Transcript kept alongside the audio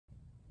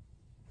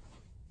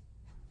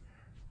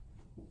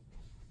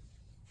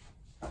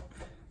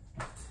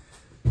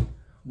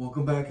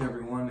Welcome back,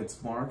 everyone.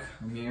 It's Mark.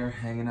 I'm here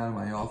hanging out in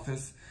my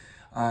office.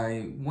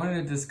 I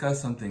wanted to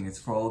discuss something. It's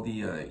for all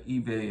the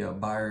eBay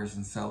buyers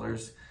and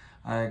sellers.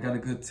 I got a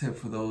good tip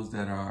for those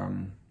that are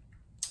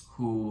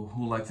who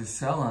like to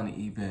sell on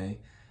eBay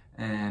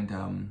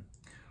and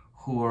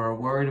who are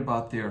worried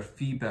about their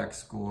feedback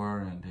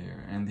score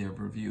and their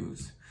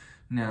reviews.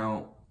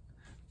 Now,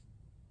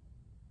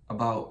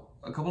 about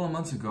a couple of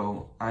months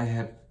ago, I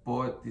had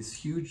bought this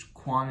huge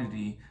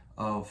quantity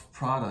of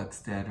products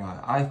that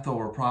I thought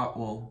were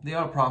they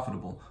are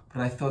profitable,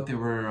 but I thought they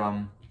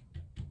were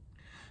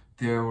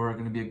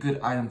going to be a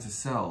good item to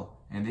sell,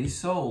 and they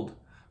sold,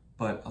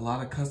 but a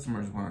lot of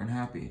customers weren't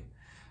happy.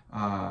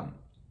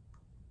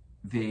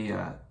 They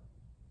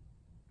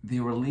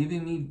were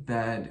leaving me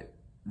bad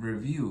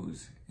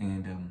reviews,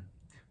 and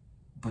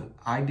but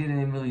I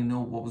didn't really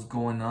know what was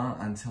going on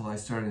until I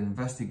started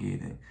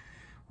investigating.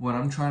 What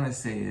I'm trying to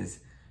say is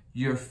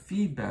your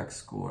feedback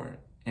score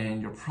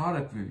and your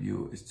product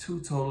review is two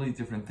totally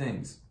different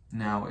things.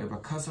 Now, if a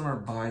customer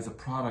buys a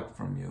product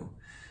from you,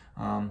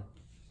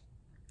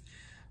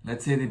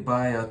 let's say they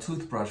buy a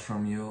toothbrush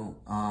from you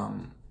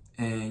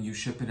and you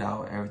ship it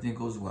out, everything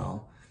goes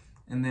well,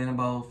 and then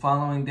about the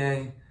following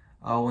day,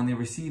 when they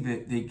receive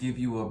it, they give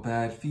you a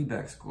bad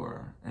feedback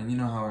score. And you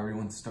know how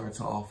everyone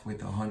starts off with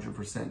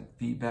 100%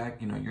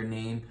 feedback, you know, your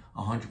name,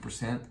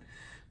 100%.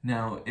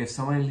 Now, if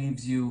somebody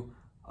leaves you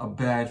a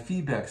bad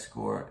feedback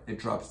score, it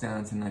drops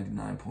down to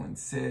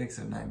 99.6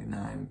 or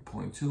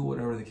 99.2,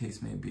 whatever the case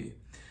may be.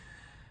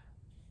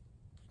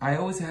 I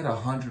always had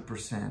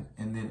 100%,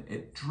 and then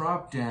it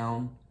dropped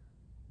down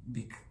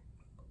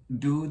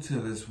due to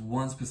this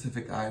one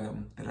specific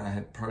item that I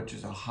had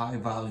purchased a high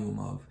volume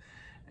of,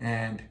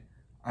 and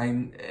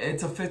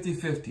it's a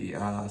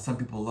 50-50. Some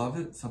people love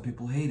it, some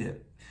people hate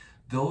it.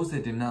 Those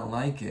that did not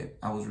like it,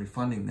 I was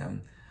refunding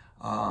them.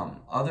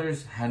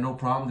 Others had no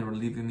problem. They were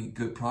leaving me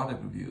good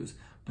product reviews.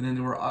 But then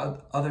there were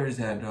others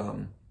that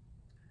didn't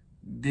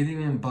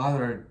even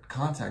bother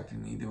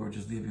contacting me. They were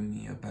just leaving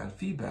me a bad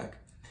feedback.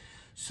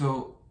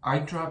 So I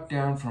dropped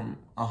down from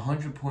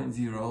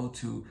 100.0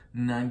 to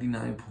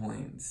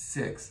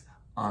 99.6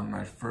 on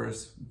my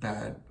first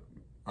bad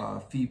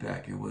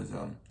feedback. It was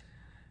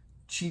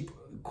cheap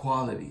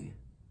quality.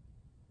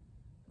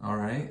 All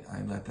right,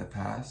 I let that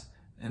pass.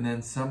 And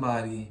then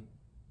somebody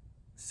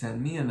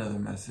sent me another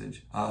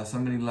message.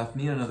 Somebody left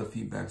me another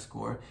feedback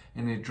score,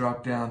 and it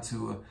dropped down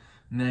to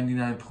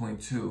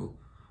 99.2,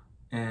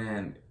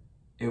 and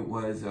it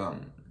was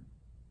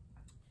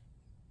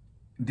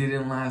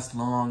didn't last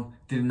long,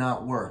 did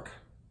not work.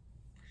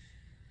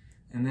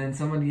 And then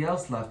somebody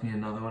else left me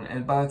another one,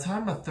 and by the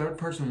time a third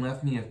person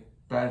left me a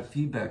bad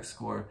feedback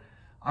score,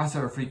 I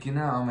started freaking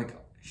out. I'm like,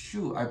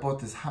 shoot, I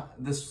bought this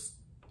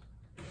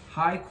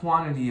high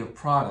quantity of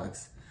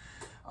products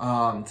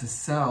to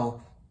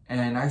sell,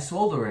 and I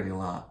sold already a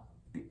lot.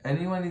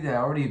 Anybody that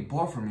already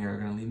bought from me are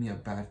gonna leave me a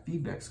bad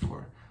feedback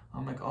score.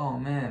 I'm like, oh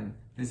man,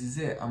 this is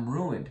it. I'm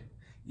ruined.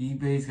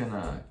 eBay's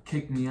gonna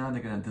kick me out.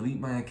 They're gonna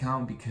delete my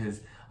account because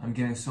I'm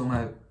getting so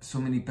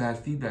many bad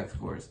feedback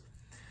scores.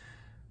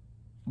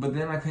 But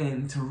then I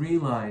came to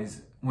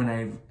realize when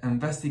I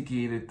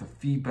investigated the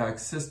feedback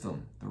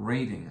system, the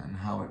rating and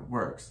how it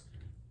works,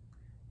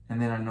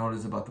 and then I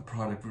noticed about the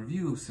product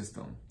review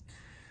system.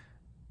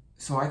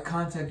 So I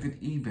contacted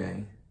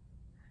eBay,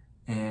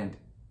 and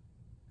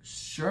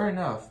sure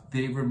enough,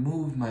 they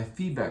removed my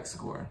feedback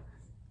score.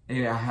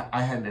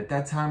 I had at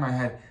that time I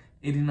had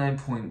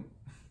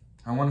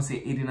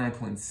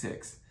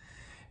 89.6,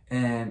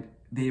 and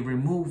they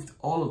removed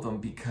all of them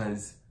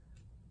because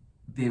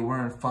they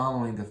weren't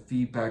following the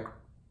feedback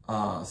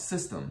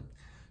system.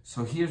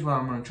 So here's what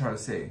I'm gonna try to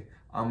say.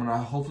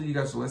 Hopefully you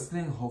guys are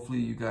listening.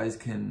 Hopefully you guys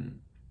can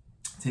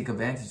take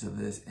advantage of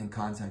this and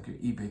contact your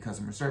eBay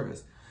customer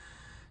service.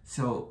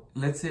 So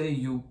let's say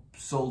you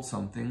sold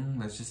something,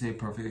 let's just say a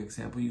perfect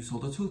example, you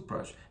sold a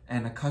toothbrush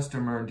and a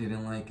customer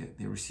didn't like it.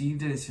 They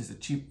received it, it's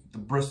just the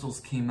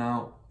bristles came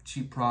out,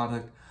 cheap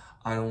product,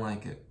 I don't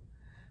like it.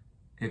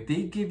 If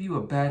they give you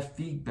a bad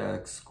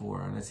feedback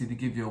score, and let's say they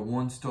give you a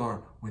 1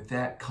 star with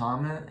that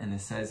comment and it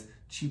says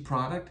cheap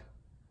product,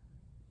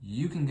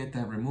 you can get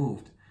that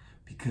removed,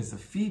 because the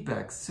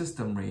feedback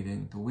system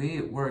rating, the way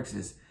it works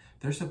is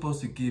they're supposed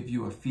to give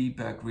you a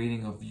feedback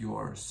rating of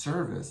your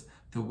service,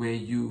 the way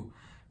you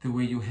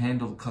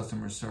handled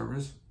customer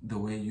service, the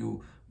way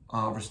you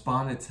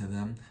responded to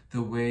them,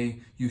 the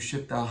way you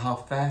shipped out, how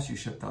fast you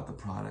shipped out the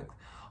product,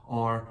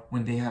 or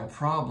when they had a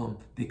problem,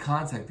 they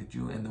contacted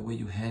you, and the way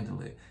you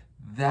handled it.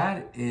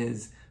 That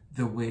is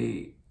the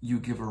way you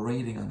give a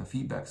rating on the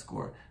feedback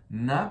score,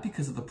 not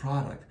because of the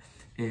product.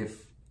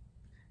 If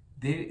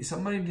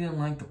somebody didn't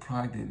like the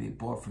product that they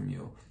bought from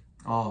you,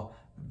 oh,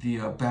 the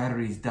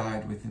batteries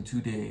died within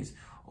 2 days,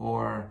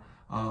 or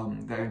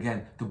that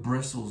again, the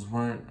bristles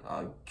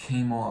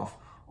came off,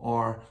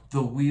 or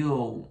the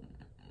wheel,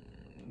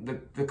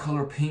 the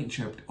color paint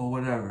chipped, or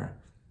whatever.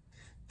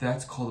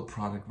 That's called a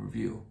product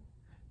review.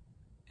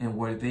 and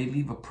where they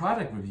leave a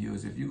product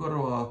reviews. If you go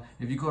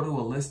to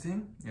a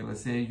listing,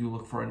 let's say you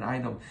look for an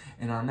item,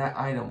 and on that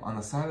item, on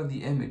the side of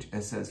the image,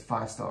 it says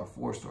 5-star,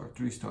 4-star,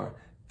 3-star.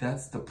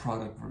 That's the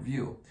product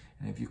review.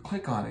 And if you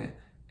click on it,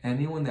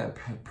 anyone that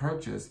had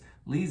purchased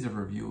leaves a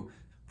review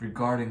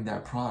regarding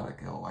that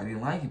product. Oh, I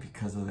didn't like it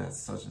because of that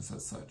such and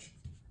such.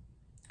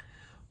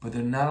 But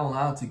they're not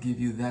allowed to give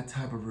you that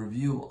type of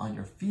review on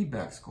your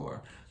feedback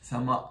score. So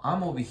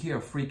I'm over here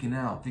freaking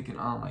out, thinking,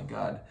 oh my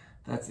God,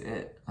 that's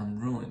it, I'm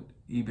ruined.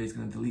 eBay's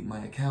gonna delete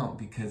my account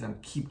because I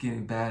keep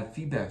getting bad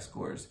feedback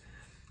scores.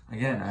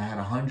 Again, I had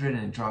 100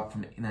 and it dropped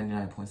from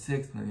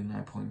 99.6,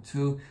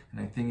 99.2, and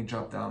I think it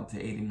dropped down to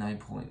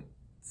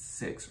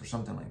 89.6 or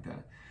something like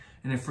that.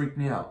 And it freaked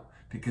me out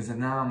because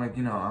now I'm like,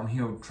 I'm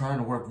here trying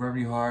to work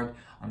very hard.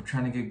 I'm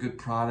trying to get good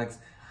products.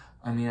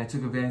 I mean, I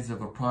took advantage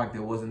of a product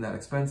that wasn't that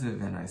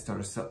expensive and I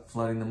started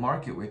flooding the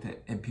market with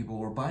it, and people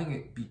were buying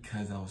it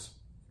because I was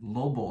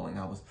lowballing.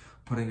 I was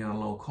putting it at a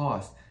low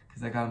cost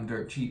because I got them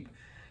dirt cheap.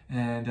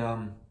 And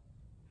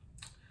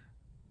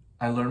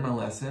I learned my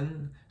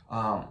lesson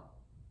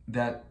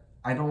that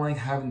I don't like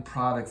having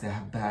products that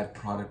have bad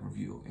product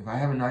review. If I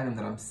have an item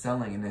that I'm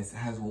selling and it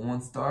has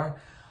 1 star,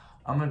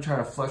 I'm gonna try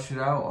to flush it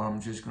out, or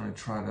I'm just gonna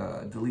try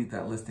to delete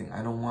that listing.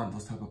 I don't want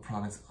those type of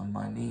products on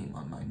my name,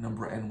 on my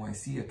Number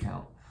NYC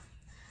account.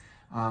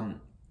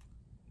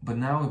 But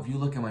now if you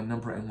look at my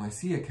Number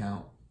NYC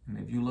account, and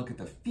if you look at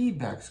the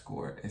feedback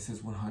score, it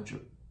says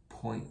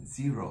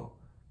 100.0.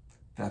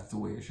 That's the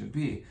way it should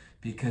be,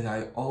 because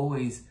I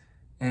always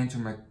answer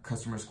my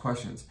customers'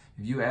 questions.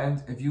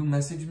 If you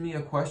message me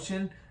a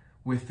question,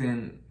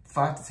 within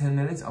 5 to 10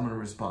 minutes, I'm gonna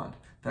respond.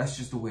 That's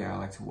just the way I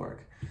like to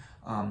work.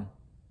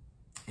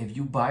 If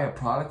you buy a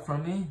product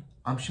from me,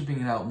 I'm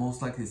shipping it out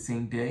most likely the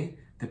same day,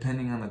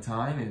 depending on the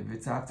time. If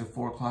it's after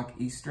 4 o'clock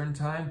Eastern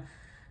time,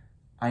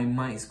 I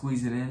might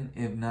squeeze it in.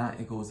 If not,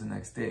 it goes the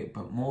next day.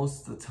 But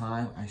most of the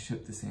time, I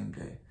ship the same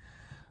day.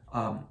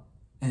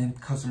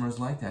 And customers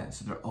like that,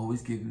 so they're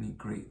always giving me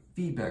great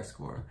feedback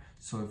score.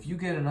 So if you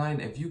get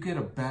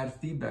a bad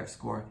feedback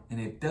score and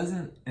it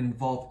doesn't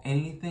involve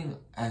anything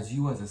as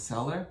you as a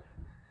seller,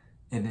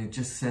 and it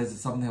just says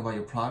something about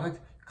your product,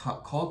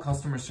 call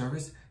customer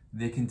service.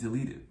 They can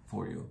delete it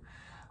for you.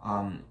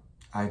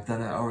 I've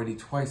done that already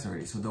twice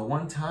already. So the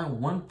one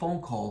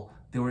phone call,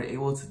 they were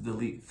able to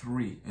delete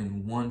 3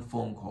 in 1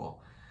 phone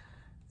call.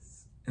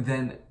 And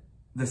then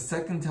the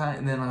second time,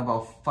 and then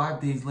about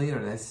 5 days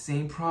later, that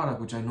same product,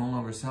 which I no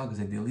longer sell because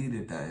I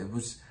deleted that. It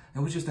was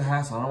just a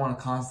hassle. I don't want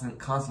to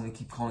constantly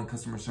keep calling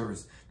customer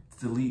service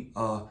to delete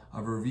a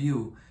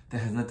review that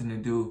has nothing to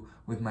do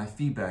with my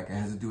feedback. It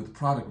has to do with the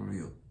product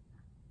review.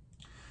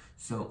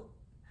 So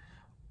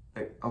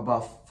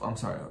about 4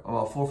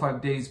 or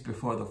 5 days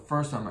before the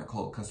first time I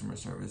called customer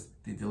service,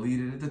 they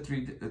deleted the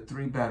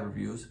three bad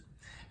reviews.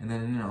 And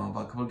then,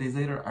 about a couple of days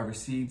later, I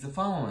received the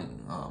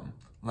following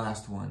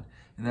last one.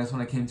 And that's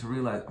when I came to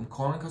realize I'm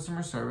calling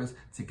customer service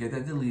to get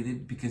that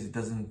deleted because it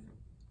doesn't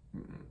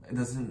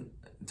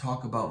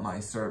talk about my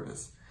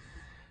service.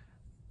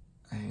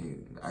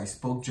 I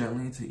spoke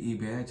gently to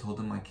eBay. I told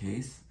them my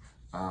case.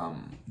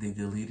 They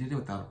deleted it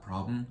without a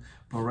problem.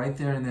 But right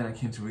there and then I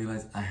came to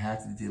realize I had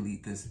to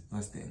delete this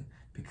listing,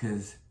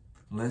 because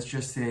let's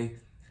just say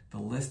the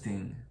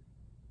listing,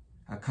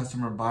 a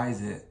customer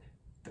buys it,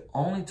 it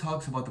only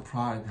talks about the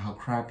product, how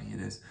crappy it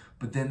is,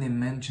 but then they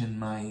mention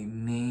my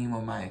name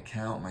or my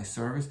account, my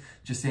service,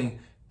 just saying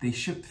they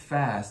shipped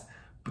fast,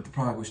 but the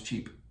product was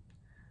cheap.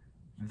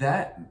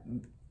 That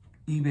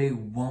eBay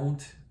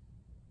won't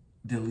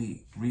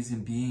delete.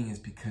 Reason being is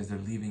because they're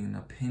leaving an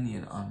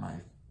opinion on my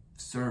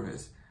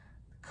service.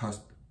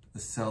 The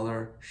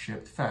seller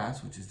shipped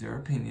fast, which is their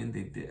opinion.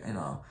 They did,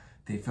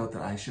 they felt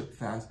that I shipped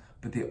fast,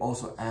 but they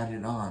also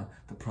added on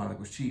the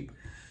product was cheap.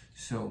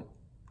 So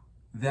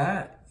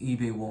that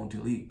eBay won't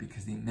delete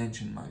because they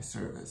mentioned my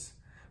service.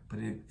 But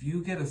if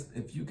you get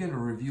a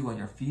review on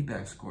your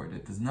feedback score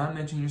that does not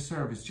mention your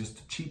service,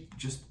 just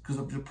because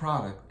of your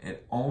product,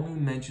 it only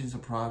mentions the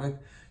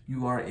product,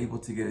 you are able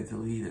to get it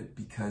deleted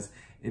because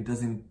it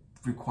doesn't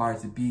require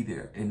to be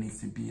there. It needs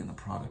to be in the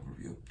product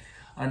review.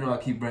 I know I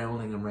keep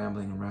rambling and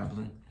rambling and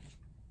rambling.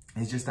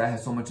 It's just that I had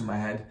so much in my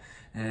head,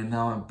 and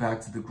now I'm back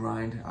to the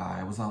grind.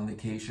 I was on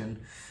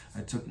vacation.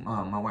 I took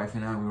my wife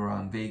and I, we were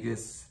on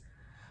Vegas.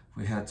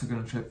 We took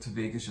a trip to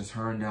Vegas, just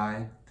her and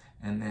I.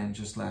 And then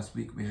just last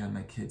week, we had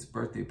my kid's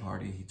birthday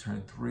party. He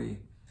turned 3.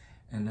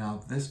 And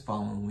now this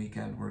following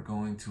weekend, we're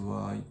going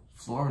to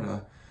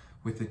Florida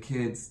with the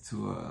kids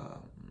to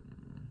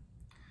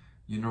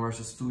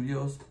Universal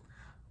Studios.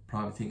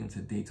 Probably take them to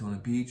Daytona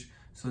Beach.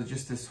 So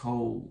just this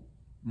whole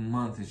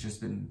month, it's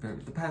just been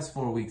the past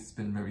 4 weeks, it's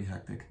been very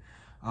hectic.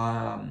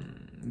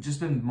 Just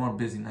been more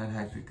busy, not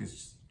hectic,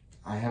 because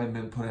I haven't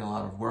been putting a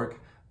lot of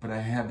work, but I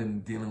have been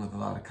dealing with a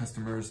lot of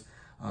customers,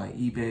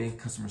 eBay,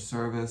 customer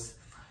service.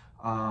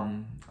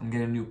 I'm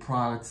getting new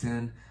products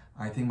in.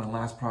 I think my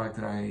last product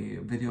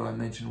video I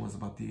mentioned was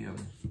about the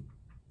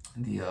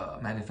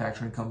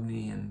manufacturing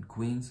company in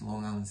Queens,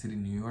 Long Island City,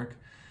 New York.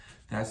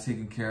 That's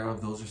taken care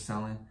of. Those are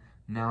selling.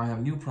 Now I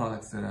have new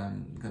products that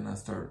I'm gonna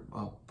start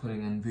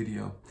putting in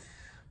video.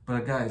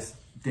 But guys,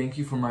 thank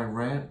you for my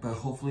rant, but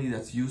hopefully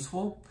that's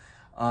useful.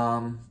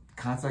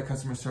 Contact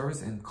customer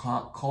service and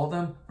call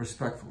them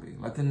respectfully.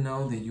 Let them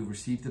know that you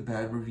received a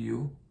bad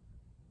review,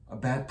 a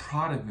bad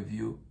product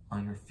review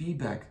on your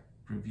feedback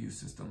review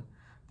system.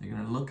 They're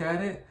gonna look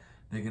at it,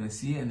 they're gonna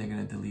see it, and they're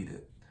gonna delete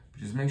it.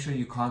 But just make sure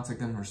you contact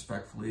them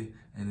respectfully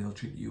and they'll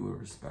treat you with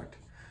respect.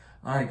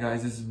 All right,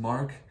 guys, this is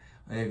Mark.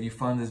 If you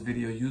found this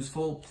video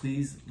useful,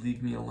 please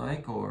leave me a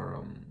like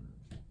or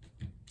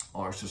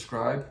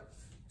subscribe.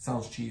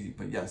 Sounds cheesy,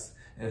 but yes,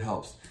 it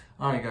helps.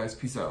 All right, guys,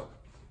 peace out.